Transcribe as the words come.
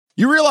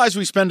You realize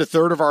we spend a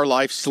third of our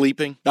life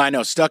sleeping? I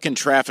know, stuck in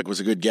traffic was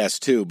a good guess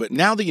too, but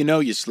now that you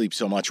know you sleep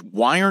so much,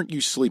 why aren't you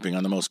sleeping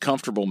on the most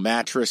comfortable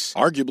mattress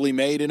arguably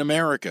made in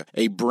America?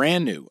 A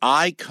brand new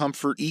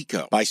iComfort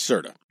Eco by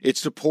Serta.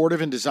 It's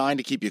supportive and designed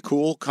to keep you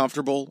cool,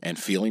 comfortable, and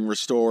feeling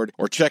restored.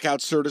 Or check out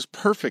Serta's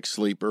Perfect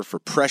Sleeper for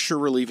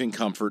pressure-relieving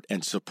comfort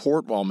and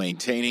support while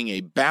maintaining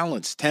a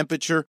balanced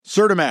temperature.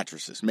 Serta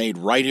mattresses, made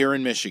right here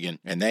in Michigan,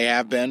 and they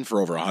have been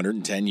for over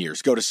 110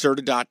 years. Go to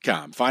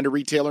Serta.com. Find a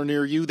retailer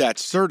near you.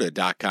 That's Serta.com.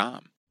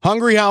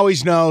 Hungry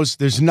Howie's knows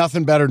there's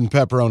nothing better than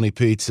pepperoni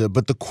pizza,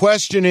 but the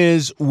question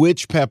is,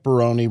 which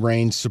pepperoni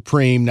reigns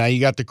supreme? Now,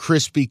 you got the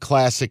crispy,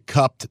 classic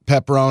cupped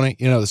pepperoni,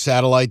 the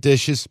satellite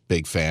dishes.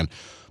 Big fan.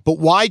 But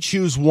why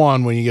choose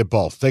one when you get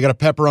both? They got a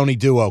pepperoni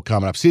duo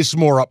coming up. See, this is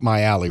more up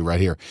my alley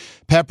right here.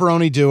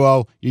 Pepperoni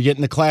duo, you're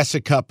getting the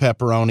classic cup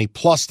pepperoni,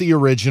 plus the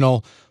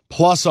original,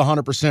 plus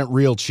 100%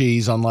 real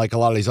cheese, unlike a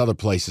lot of these other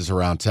places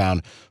around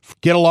town.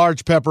 Get a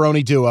large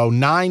pepperoni duo,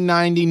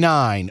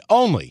 $9.99,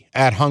 only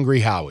at Hungry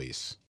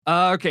Howie's.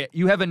 Okay,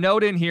 you have a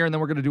note in here, and then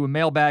we're going to do a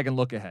mailbag and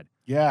look ahead.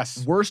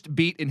 Yes. Worst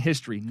beat in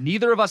history.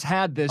 Neither of us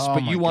had this,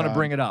 but you want to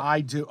bring it up. I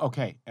do.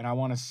 Okay, and I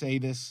want to say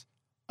this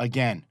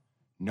again.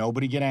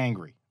 Nobody get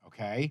angry,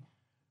 okay?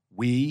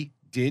 We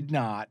did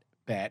not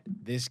bet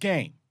this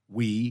game.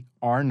 We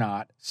are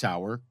not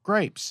sour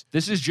grapes.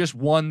 This is just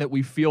one that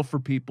we feel for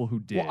people who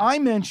did. Well, I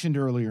mentioned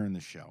earlier in the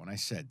show, and I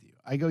said to you,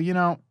 I go,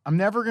 I'm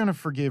never going to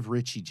forgive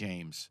Richie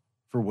James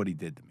for what he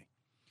did to me.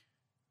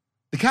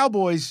 The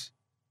Cowboys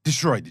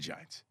destroyed the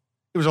Giants.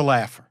 It was a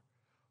laugher.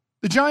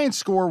 The Giants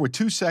score with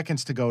 2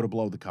 seconds to go to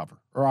blow the cover.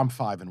 Or I'm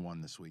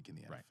 5-1 this week in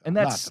the NFL. Right. And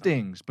that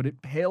stings, but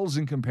it pales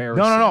in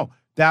comparison. No.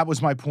 That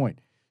was my point.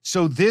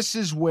 So this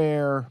is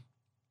where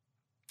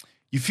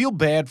you feel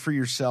bad for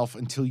yourself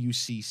until you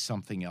see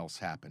something else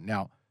happen.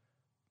 Now,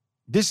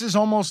 this is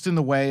almost in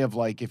the way of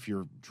like if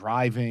you're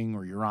driving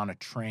or you're on a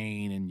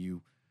train and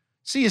you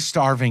see a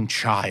starving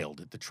child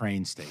at the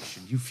train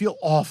station. You feel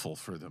awful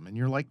for them, and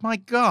you're like, my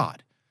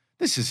God,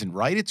 this isn't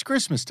right. It's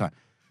Christmas time.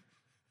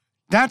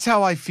 That's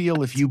how I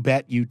feel if you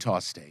bet Utah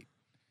State.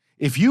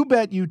 If you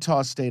bet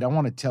Utah State, I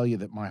want to tell you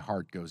that my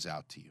heart goes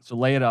out to you. So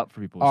lay it up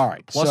for people. All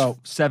right. Plus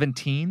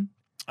 17.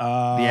 The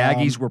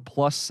Aggies were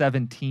plus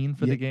 17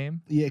 for the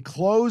game. Yeah, it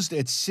closed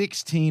at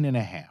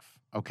 16.5.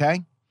 Okay.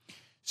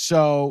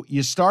 So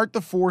you start the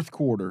fourth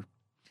quarter,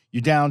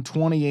 you're down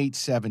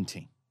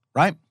 28-17,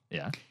 right?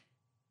 Yeah.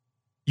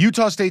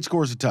 Utah State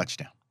scores a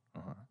touchdown.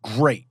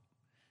 Great.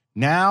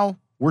 Now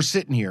we're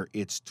sitting here.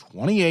 It's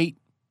 28-23.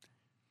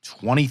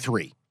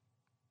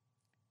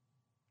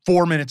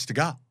 4 minutes to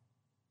go.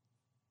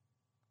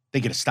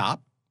 They get a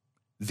stop.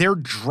 They're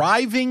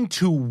driving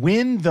to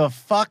win the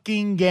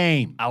fucking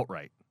game.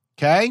 Outright.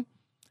 Okay?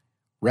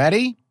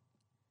 Ready?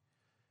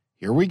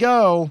 Here we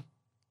go.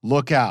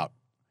 Look out.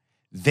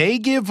 They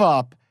give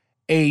up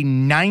a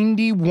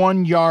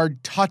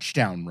 91-yard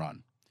touchdown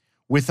run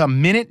with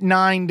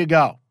 1:09 to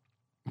go.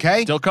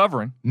 Okay? Still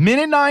covering.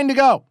 1:09 to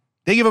go.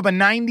 They give up a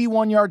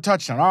 91-yard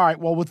touchdown. All right,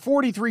 well, with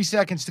 43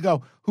 seconds to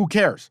go, who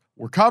cares?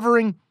 We're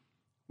covering.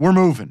 We're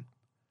moving.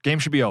 Game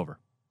should be over.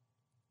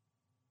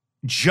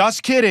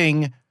 Just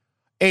kidding.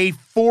 A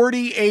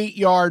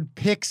 48-yard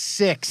pick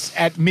six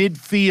at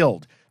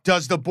midfield.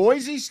 Does the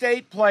Boise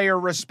State player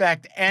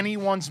respect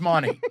anyone's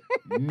money?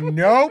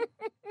 Nope.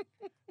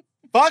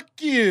 Fuck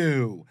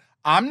you.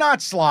 I'm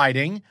not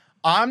sliding.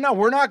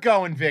 We're not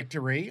going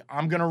victory.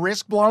 I'm going to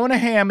risk blowing a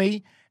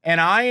hammy,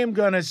 and I am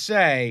going to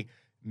say,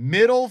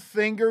 middle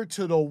finger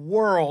to the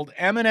world,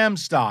 Eminem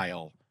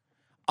style,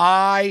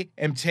 I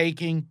am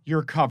taking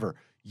your cover.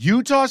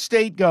 Utah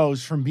State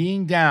goes from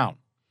being down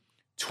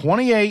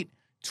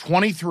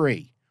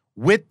 28-23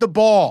 with the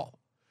ball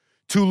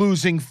to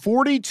losing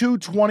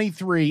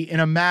 42-23 in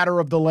a matter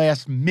of the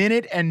last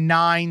minute and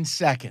 9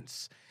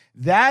 seconds.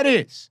 That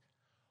is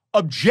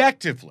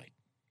objectively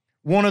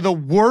one of the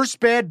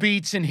worst bad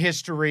beats in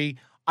history.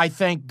 I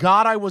thank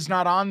God I was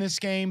not on this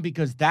game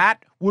because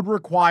that would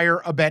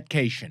require a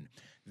betcation.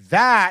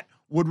 That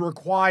would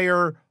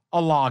require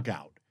a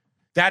logout.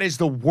 That is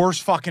the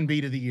worst fucking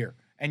beat of the year,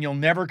 and you'll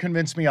never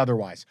convince me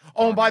otherwise.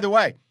 Oh, and by the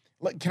way,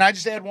 can I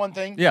just add one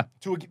thing to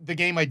the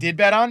game I did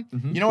bet on?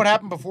 Mm-hmm. You know what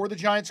happened before the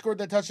Giants scored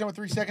that touchdown with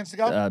 3 seconds to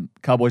go?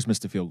 Cowboys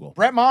missed a field goal.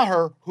 Brett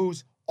Maher,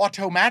 who's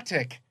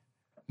automatic,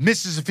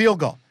 misses a field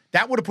goal.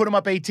 That would have put him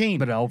up 18.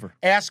 But over.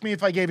 Ask me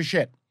if I gave a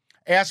shit.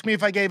 Ask me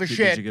if I gave a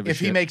shit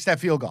if he makes that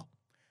field goal.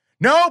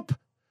 Nope.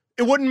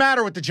 It wouldn't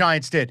matter what the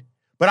Giants did.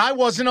 But I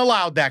wasn't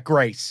allowed that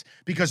grace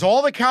because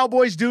all the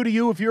Cowboys do to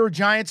you if you're a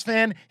Giants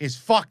fan is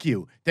fuck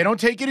you. They don't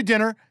take you to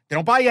dinner. They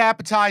don't buy you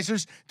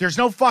appetizers. There's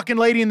no fucking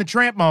Lady in the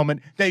Tramp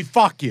moment. They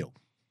fuck you.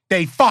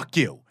 They fuck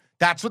you.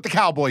 That's what the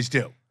Cowboys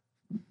do.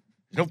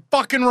 No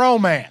fucking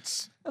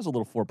romance. There's a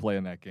little foreplay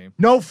in that game.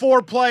 No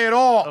foreplay at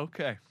all.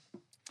 Okay.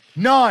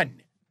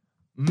 None.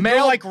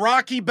 They're like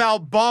Rocky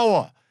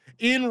Balboa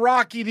in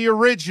Rocky the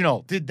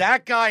original. Did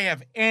that guy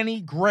have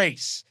any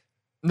grace?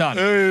 None.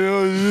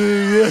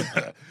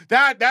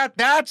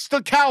 That's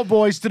the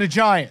Cowboys to the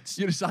Giants.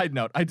 Side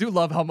note, I do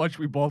love how much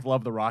we both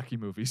love the Rocky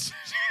movies.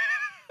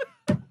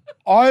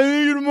 I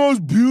think you're the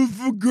most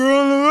beautiful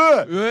girl in the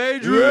world.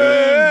 Adrian,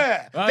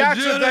 Yeah. I That's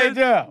did what they it.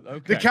 do.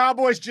 Okay. The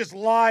Cowboys just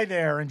lie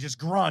there and just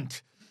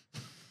grunt.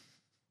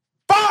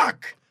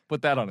 Fuck!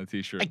 Put that on a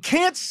t-shirt. I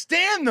can't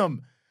stand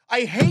them.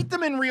 I hate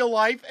them in real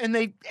life, and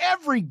they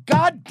every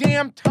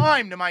goddamn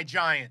time to my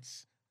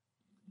Giants.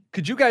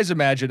 Could you guys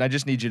imagine? I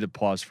just need you to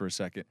pause for a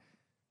second.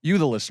 You,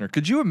 the listener,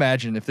 could you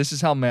imagine if this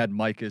is how mad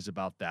Mike is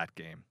about that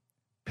game?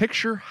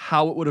 Picture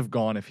how it would have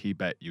gone if he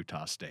bet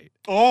Utah State.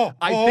 I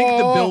think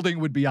the building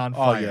would be on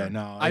fire. yeah,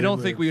 no, I it don't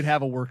would. think we would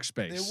have a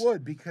workspace. It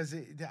would, because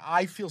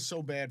I feel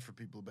so bad for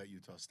people who bet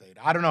Utah State.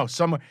 I don't know.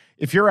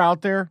 If you're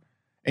out there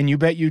and you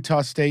bet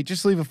Utah State,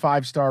 just leave a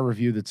 5-star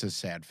review that says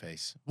sad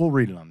face. We'll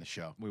read it on the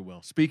show. We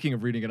will. Speaking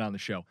of reading it on the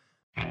show.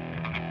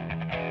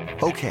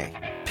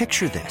 Okay,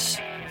 picture this.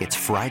 It's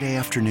Friday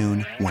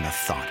afternoon when a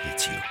thought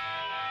hits you.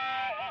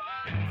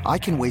 I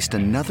can waste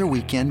another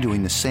weekend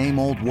doing the same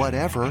old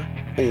whatever,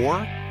 or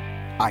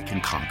I can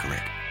conquer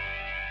it.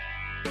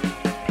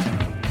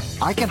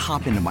 I can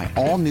hop into my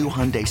all-new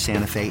Hyundai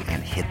Santa Fe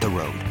and hit the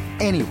road.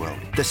 Any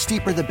road. The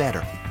steeper, the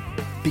better.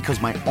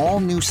 Because my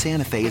all-new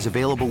Santa Fe is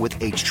available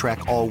with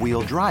H-Track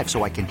all-wheel drive,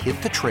 so I can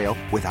hit the trail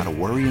without a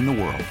worry in the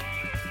world.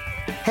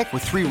 Heck,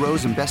 with 3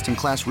 rows and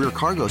best-in-class rear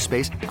cargo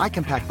space, I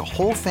can pack the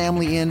whole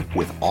family in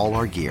with all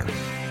our gear.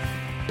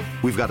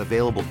 We've got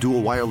available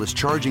dual wireless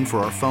charging for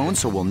our phones,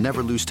 so we'll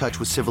never lose touch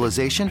with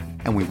civilization,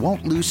 and we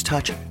won't lose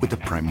touch with the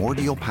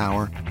primordial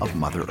power of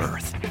Mother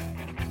Earth.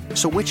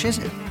 So which is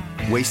it?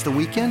 Waste the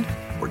weekend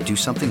or do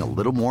something a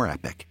little more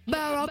epic?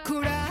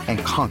 And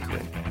conquer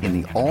it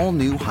in the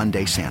all-new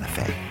Hyundai Santa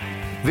Fe.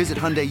 Visit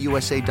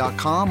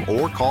HyundaiUSA.com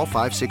or call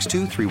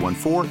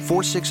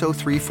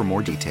 562-314-4603 for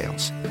more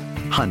details.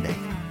 Hyundai,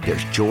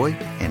 there's joy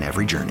in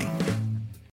every journey.